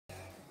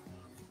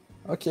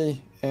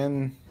Okay,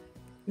 and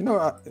you know,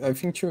 I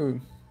think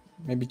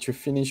maybe to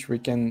finish, we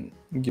can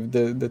give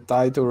the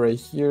title right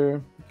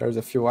here. There's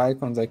a few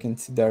icons. I can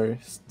see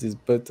there's this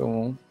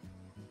button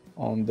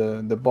on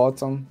the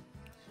bottom,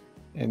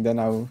 and then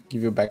I'll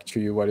give you back to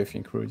you. What do you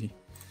think, Rudy?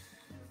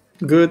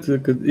 Good,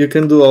 good. You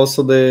can do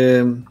also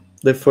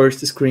the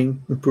first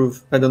screen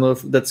improve. I don't know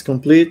if that's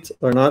complete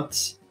or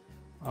not.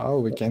 Oh,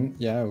 we can,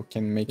 yeah, we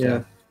can make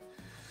Yeah,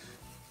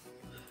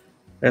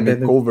 a and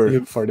then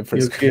makeover for the you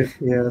first screen. give,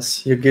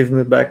 yes, you give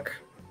me back.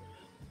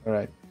 All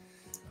right.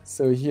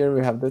 So here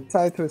we have the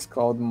title. It's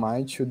called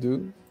My To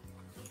Do.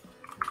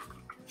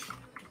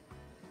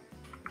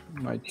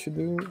 My To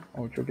Do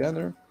all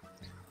together.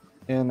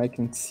 And I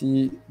can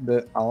see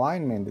the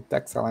alignment, the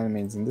text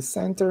alignment is in the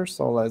center.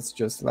 So let's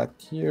just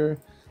select here.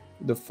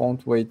 The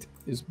font weight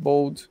is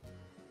bold,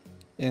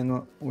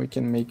 and we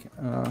can make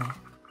a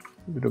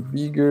little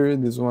bigger.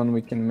 This one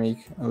we can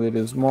make a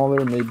little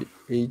smaller, maybe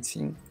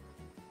 18.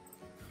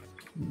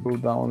 Go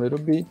down a little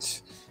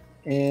bit,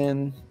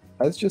 and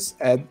let's just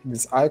add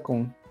this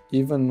icon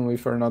even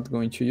if we're not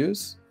going to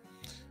use.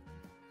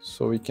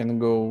 So we can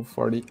go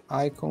for the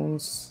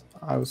icons.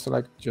 I will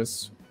select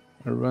just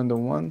a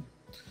random one,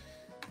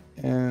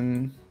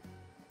 and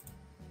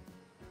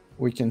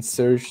we can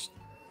search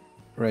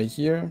right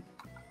here.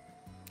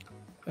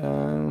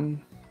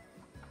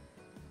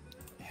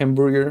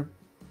 Hamburger.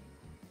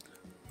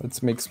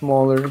 Let's make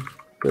smaller,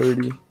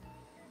 30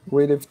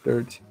 width,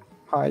 30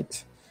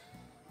 height.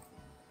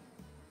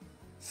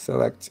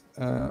 Select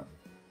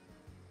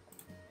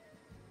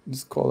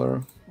this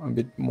color a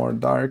bit more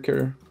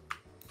darker.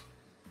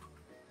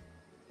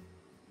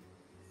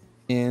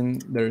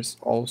 And there's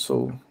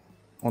also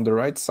on the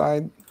right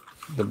side,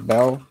 the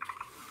bell.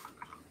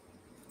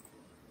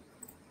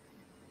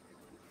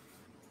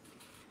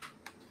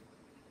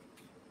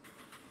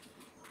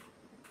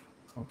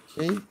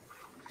 Okay.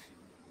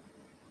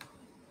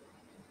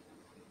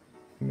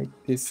 Make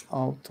this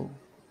auto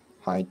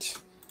height.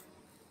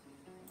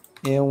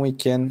 And we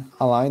can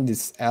align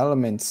these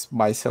elements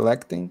by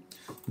selecting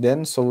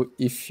them. So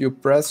if you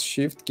press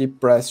shift, keep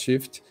press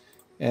shift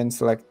and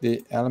select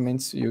the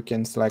elements, you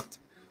can select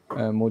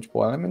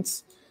multiple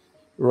elements.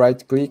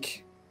 Right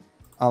click,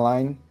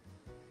 align,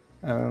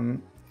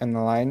 and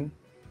align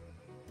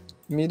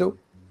middle.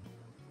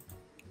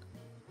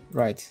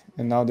 Right,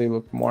 and now they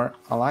look more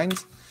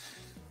aligned.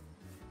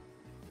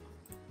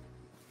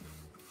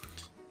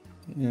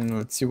 And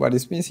let's see what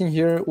is missing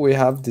here. We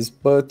have this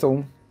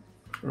button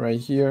right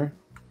here,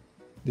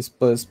 this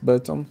plus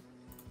button.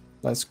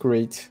 Let's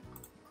create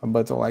a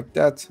button like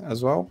that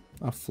as well,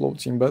 a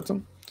floating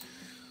button.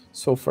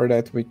 So for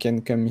that, we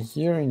can come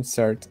here,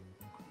 insert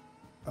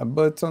a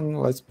button.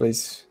 Let's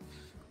place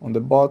on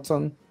the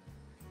bottom.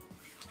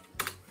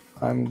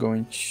 I'm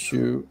going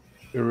to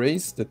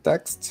erase the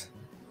text.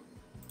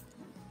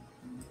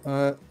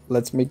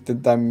 Let's make the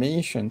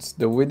dimensions,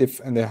 the width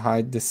and the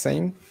height the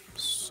same.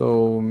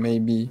 So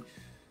maybe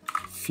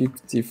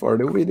 50 for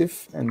the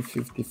width and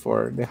 50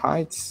 for the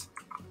height.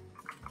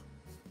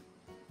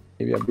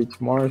 Maybe a bit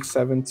more,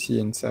 70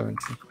 and 70.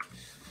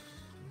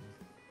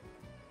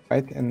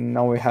 Right, and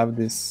now we have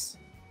this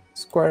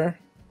square.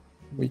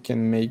 We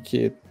can make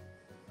it,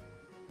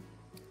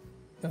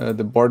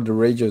 the border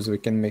radius we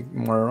can make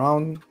more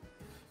round.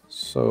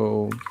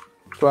 So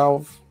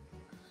 12.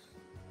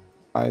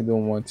 I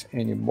don't want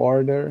any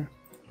border.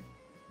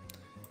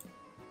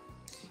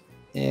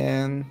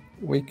 And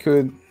we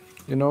could,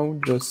 you know,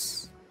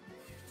 just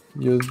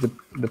use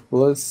the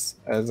plus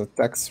as a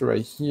text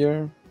right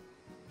here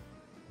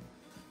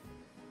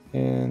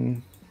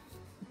and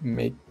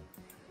make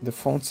the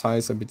font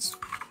size a bit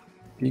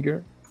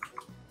bigger.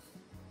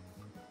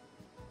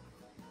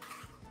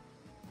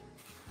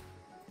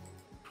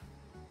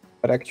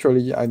 But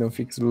actually, I don't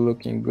think it's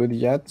looking good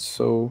yet,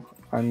 so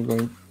I'm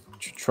going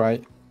to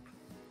try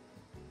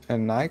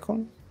an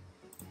icon.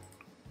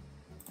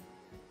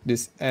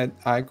 This add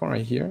icon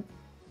right here.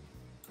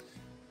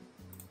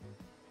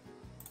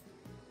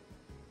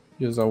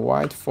 Use a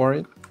white for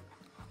it.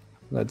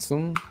 Let's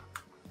zoom.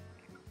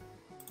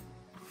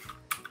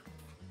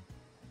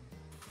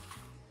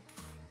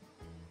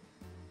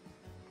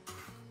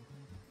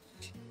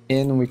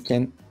 And we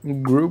can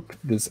group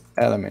these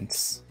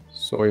elements.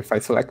 So if I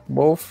select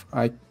both,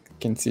 I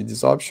can see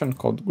this option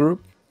called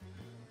group.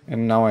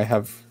 And now I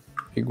have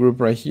a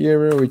group right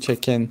here, which I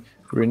can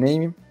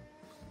rename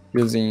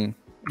using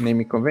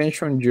naming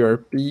convention,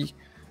 grp,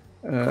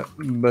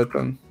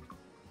 button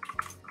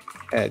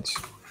edge.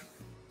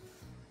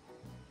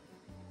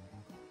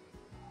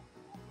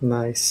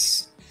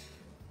 Nice.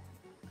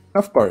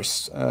 Of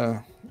course,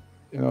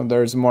 you know,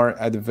 there's more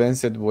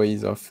advanced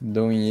ways of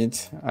doing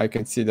it. I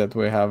can see that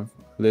we have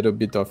a little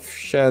bit of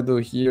shadow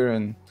here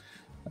and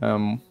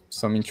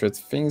some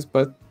interesting things,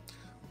 but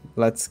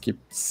let's keep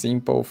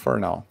simple for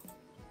now.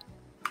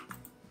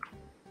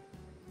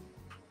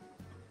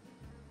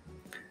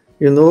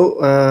 You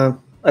know,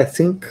 I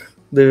think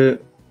the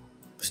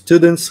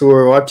students who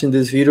are watching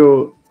this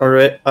video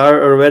are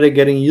already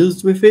getting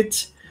used with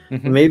it.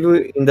 Mm-hmm.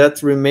 Maybe in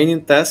that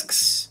remaining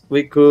tasks,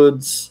 we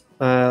could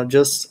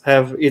just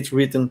have it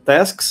written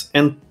tasks,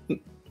 and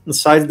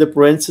inside the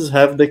parentheses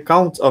have the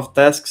count of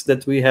tasks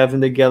that we have in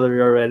the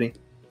gallery already.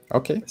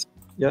 Okay.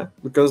 Yeah,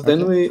 because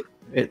then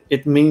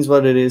it means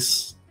what it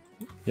is.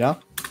 Yeah,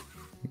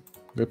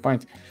 good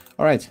point.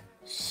 All right,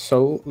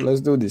 so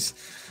let's do this.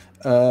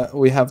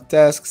 We have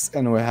tasks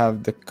and we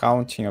have the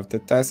counting of the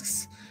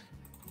tasks.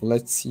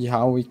 Let's see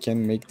how we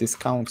can make this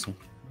counting,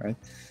 right?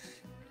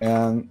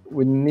 And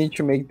we need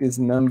to make this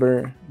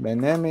number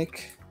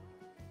dynamic.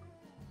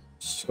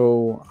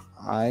 So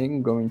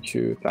I'm going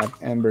to type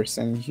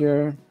ampersand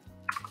here.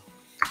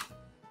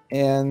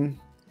 And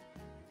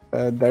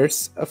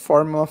there's a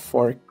formula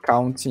for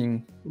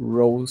counting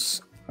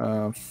rows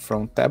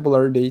from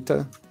tabular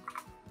data,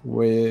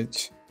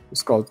 which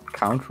is called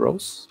count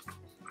rows.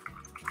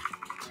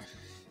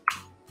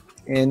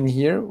 And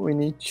here we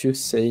need to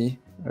say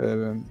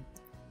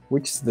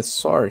which is the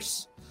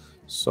source.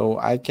 So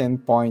I can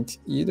point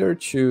either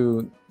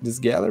to this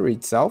gallery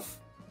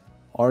itself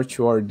or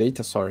to our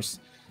data source.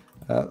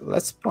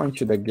 Let's point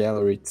to the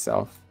gallery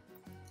itself.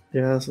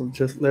 Yeah, so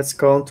just let's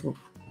count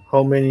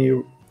how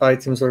many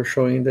items are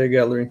showing in the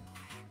gallery.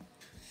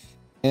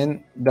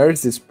 And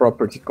there's this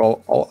property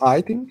called all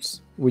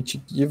items, which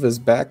give us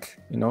back,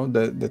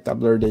 the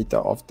tabular data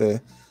of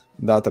the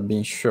data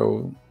being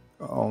shown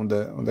on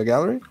the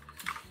gallery.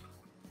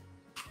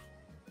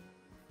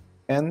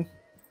 And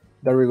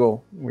there we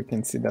go. We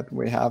can see that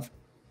we have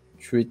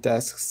 3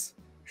 tasks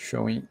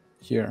showing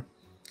here.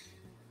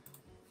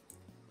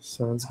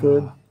 Sounds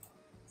good.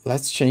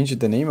 Let's change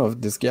the name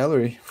of this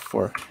gallery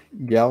for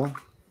gal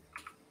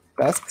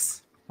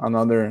tasks,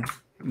 another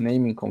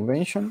naming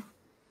convention.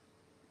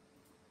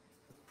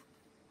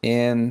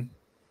 And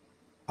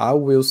I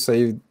will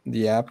save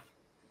the app.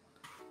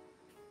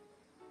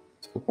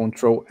 So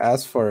Control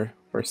S for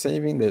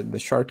saving the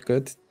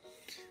shortcut.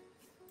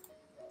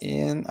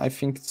 And I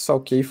think it's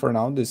okay for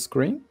now, the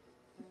screen.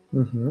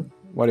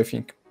 What do you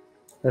think?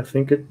 I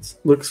think it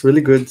looks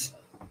really good.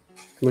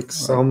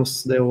 Looks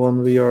almost the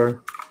one we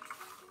are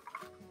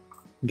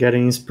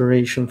getting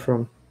inspiration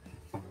from.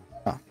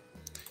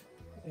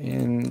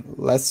 And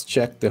let's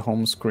check the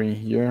home screen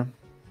here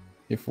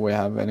if we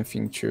have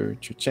anything to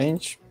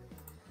change.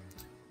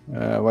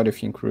 What do you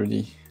think,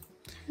 Rudy?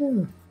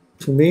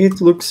 To me, it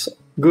looks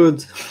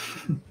good.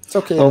 It's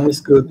okay.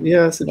 Almost good.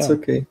 Yes, it's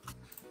okay.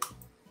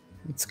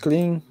 It's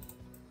clean.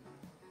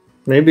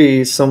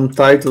 Maybe some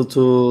title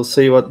to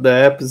say what the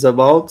app is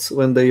about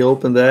when they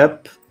open the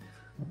app.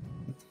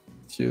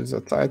 Use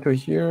a title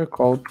here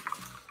called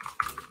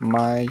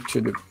My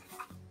To Do.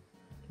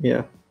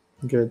 Yeah,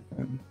 good.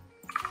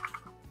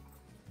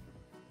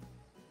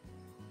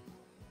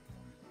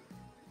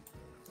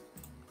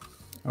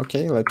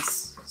 Okay,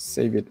 let's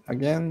save it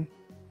again.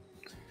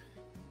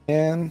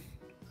 And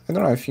I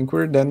don't know, I think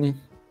we're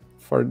done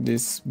for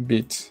this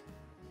bit.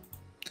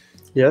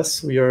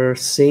 Yes, we are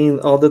seeing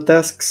all the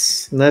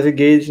tasks,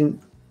 navigating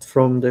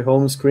from the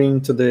home screen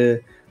to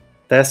the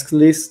task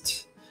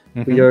list.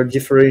 We are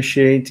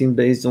differentiating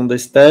based on the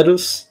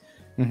status.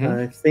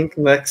 I think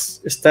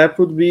next step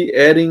would be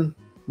adding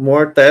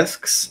more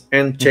tasks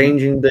and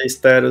changing the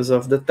status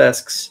of the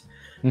tasks.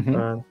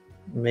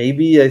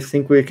 Maybe I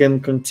think we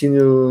can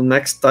continue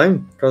next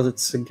time because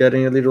it's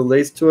getting a little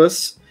late to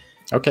us.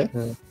 Okay.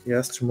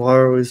 Yes,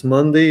 tomorrow is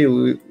Monday.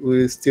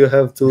 We still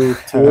have to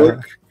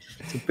work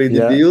to pay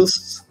the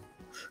bills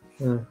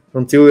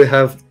until we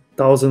have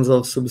thousands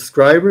of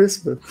subscribers.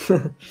 But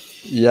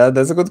yeah,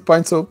 that's a good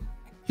point. So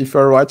if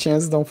you're watching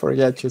us, don't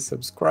forget to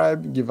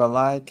subscribe, give a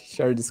like,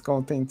 share this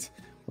content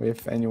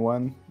with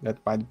anyone that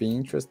might be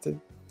interested.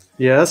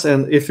 Yes,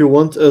 and if you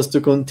want us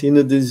to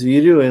continue this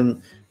video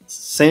and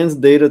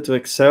send data to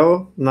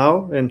Excel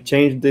now and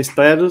change the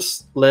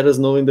status, let us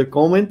know in the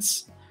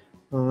comments.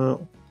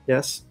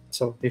 Yes,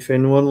 so if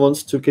anyone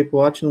wants to keep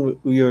watching,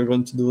 we are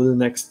going to do the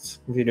next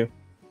video.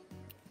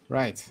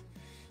 Right.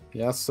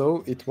 Yeah,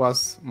 so it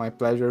was my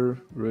pleasure,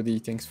 Rudy.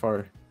 Thanks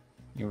for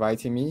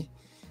inviting me,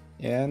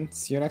 and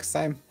see you next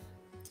time.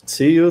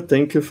 See you.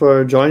 Thank you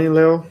for joining,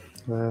 Leo.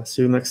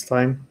 See you next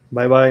time.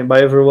 Bye-bye.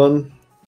 Bye, everyone.